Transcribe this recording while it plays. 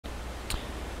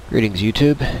Greetings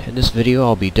YouTube. In this video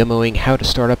I'll be demoing how to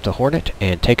start up the Hornet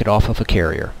and take it off of a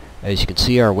carrier. As you can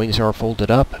see, our wings are folded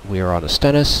up, we are on a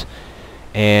Stennis,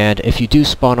 and if you do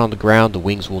spawn on the ground the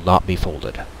wings will not be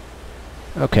folded.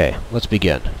 Okay, let's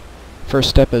begin. First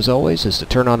step as always is to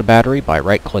turn on the battery by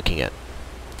right clicking it.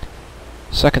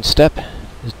 Second step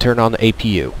is to turn on the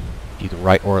APU. You can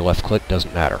right or left click,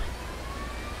 doesn't matter.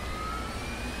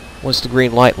 Once the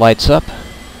green light lights up,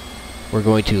 we're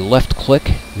going to left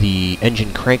click the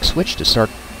engine crank switch to start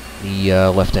the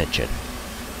left engine.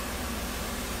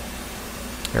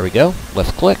 There we go,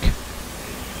 left click.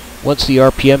 Once the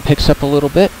RPM picks up a little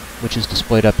bit, which is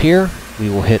displayed up here, we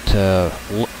will hit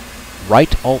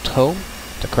right Alt Home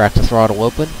to crack the throttle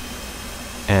open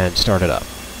and start it up.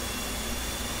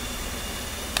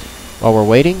 While we're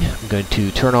waiting, I'm going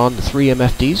to turn on the 3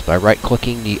 MFDs by right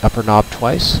clicking the upper knob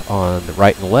twice on the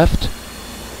right and the left,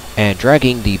 and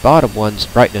dragging the bottom one's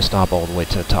brightness knob all the way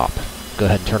to the top. Go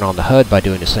ahead and turn on the HUD by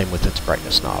doing the same with its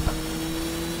brightness knob.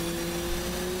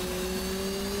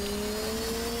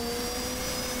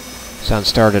 Sound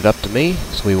started up to me,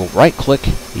 so we will right click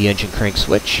the engine crank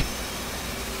switch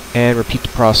and repeat the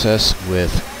process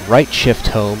with right shift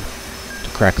home to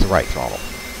crack the right throttle.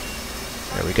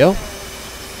 There we go.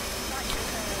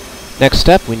 Next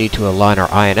step, we need to align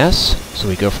our INS, so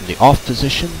we go from the off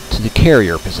position to the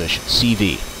carrier position,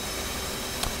 CV.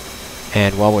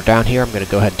 And while we're down here, I'm going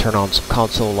to go ahead and turn on some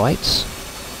console lights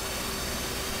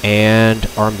and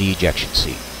arm the ejection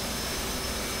seat.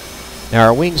 Now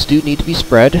our wings do need to be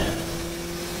spread,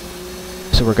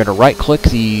 so we're going to right click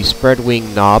the spread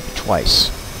wing knob twice,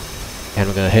 and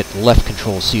we're going to hit left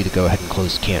Control C to go ahead and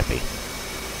close the canopy.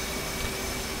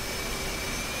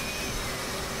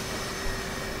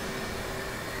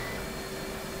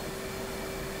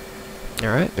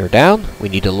 Alright, they're down. We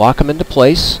need to lock them into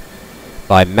place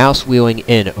by mouse wheeling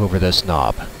in over this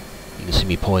knob. You can see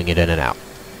me pulling it in and out.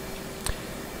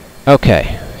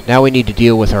 Okay, now we need to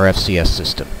deal with our FCS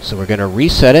system. So we're going to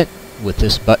reset it with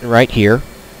this button right here.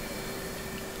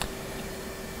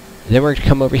 Then we're going to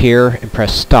come over here and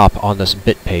press stop on this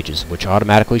bit pages, which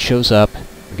automatically shows up.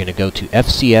 We're going to go to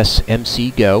FCS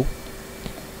MC Go,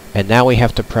 and now we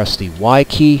have to press the Y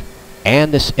key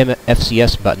and this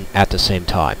FCS button at the same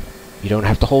time. You don't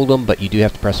have to hold them, but you do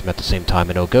have to press them at the same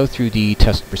time, and it'll go through the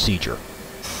test procedure,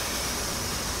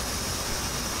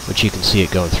 which you can see it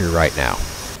going through right now.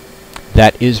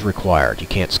 That is required. You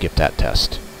can't skip that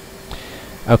test.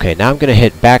 Okay, now I'm going to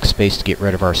hit backspace to get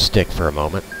rid of our stick for a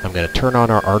moment. I'm going to turn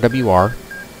on our RWR,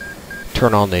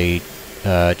 turn on the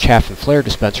chaff and flare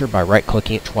dispenser by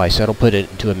right-clicking it twice. That'll put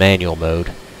it into a manual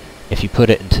mode. If you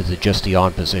put it into just the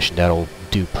on position, that'll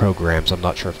do programs. I'm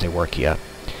not sure if they work yet.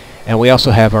 And we also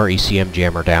have our ECM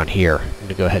jammer down here. I'm going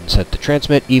to go ahead and set the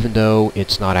transmit, even though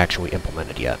it's not actually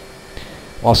implemented yet.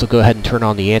 We'll also go ahead and turn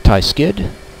on the anti-skid,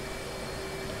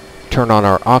 turn on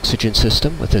our oxygen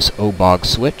system with this OBOG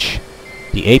switch.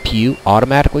 The APU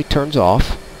automatically turns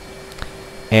off,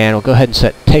 and we'll go ahead and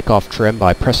set takeoff trim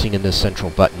by pressing in this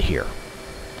central button here.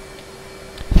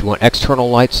 If you want external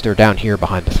lights, they're down here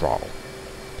behind the throttle.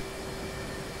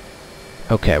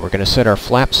 Okay, we're going to set our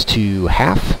flaps to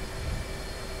half.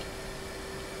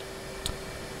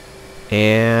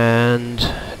 And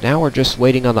now we're just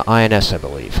waiting on the INS, I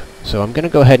believe. So I'm going to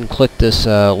go ahead and click this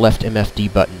left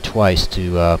MFD button twice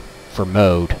to for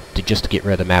mode, just to get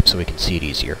rid of the map so we can see it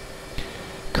easier.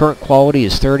 Current quality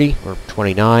is 30, or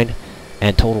 29,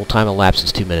 and total time elapsed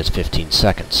is 2 minutes 15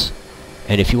 seconds.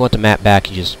 And if you want the map back,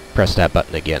 you just press that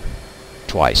button again,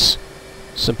 twice.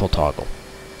 Simple toggle.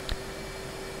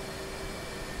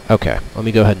 Okay, let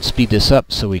me go ahead and speed this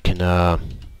up so we can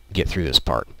get through this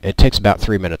part. It takes about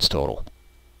 3 minutes total.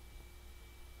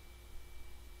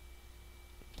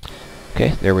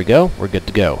 Okay, there we go. We're good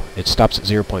to go. It stops at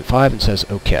 0.5 and says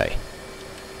OK.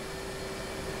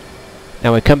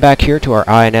 Now we come back here to our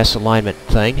INS alignment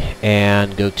thing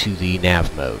and go to the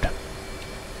nav mode. At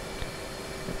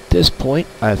this point,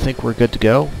 I think we're good to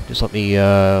go. Just let me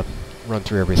run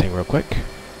through everything real quick.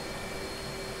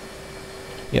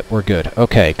 Yep, we're good.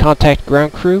 Okay, contact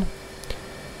ground crew.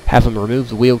 Have them remove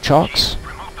the wheel chocks.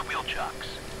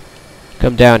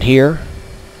 Come down here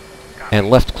and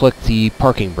left click the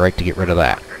parking brake to get rid of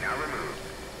that.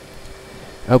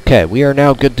 Okay, we are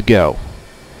now good to go.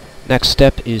 Next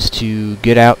step is to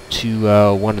get out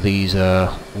to one of these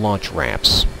launch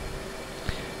ramps.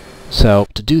 So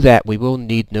to do that we will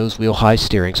need nose wheel high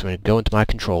steering, so I'm going to go into my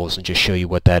controls and just show you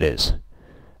what that is.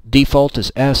 Default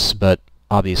is S, but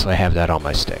obviously I have that on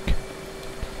my stick.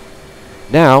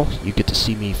 Now, you get to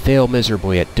see me fail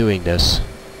miserably at doing this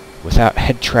without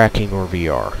head tracking or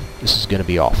VR. This is going to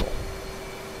be awful.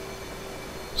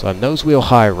 So I'm nose wheel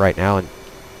high right now, and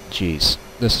Jeez,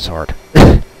 this is hard.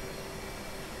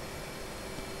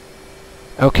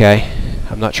 Okay,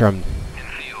 I'm not sure I'm...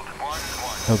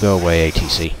 Oh, go away,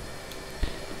 ATC.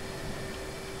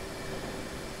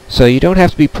 So you don't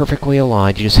have to be perfectly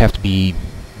aligned, you just have to be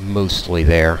mostly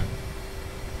there.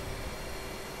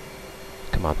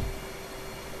 Come on.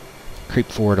 Creep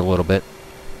forward a little bit.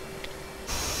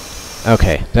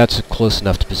 Okay, that's close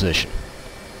enough to position.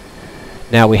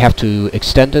 Now we have to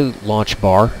extend the launch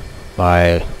bar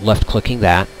by left-clicking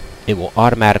that. It will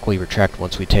automatically retract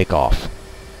once we take off.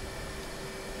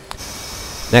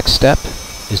 Next step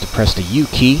is to press the U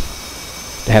key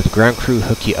to have the ground crew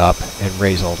hook you up and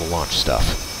raise all the launch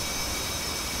stuff.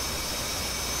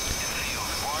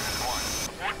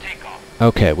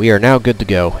 Okay, we are now good to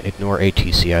go. Ignore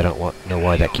ATC, I don't know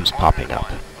why that keeps popping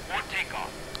up.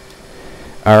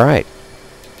 Alright,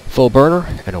 full burner,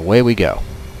 and away we go.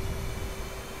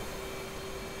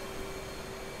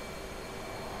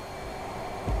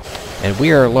 And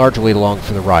we are largely along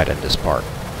for the ride on this part.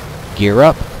 Gear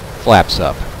up, flaps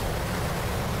up.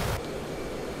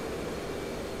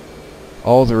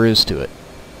 All there is to it.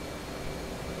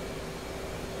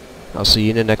 I'll see you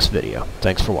in the next video.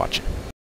 Thanks for watching.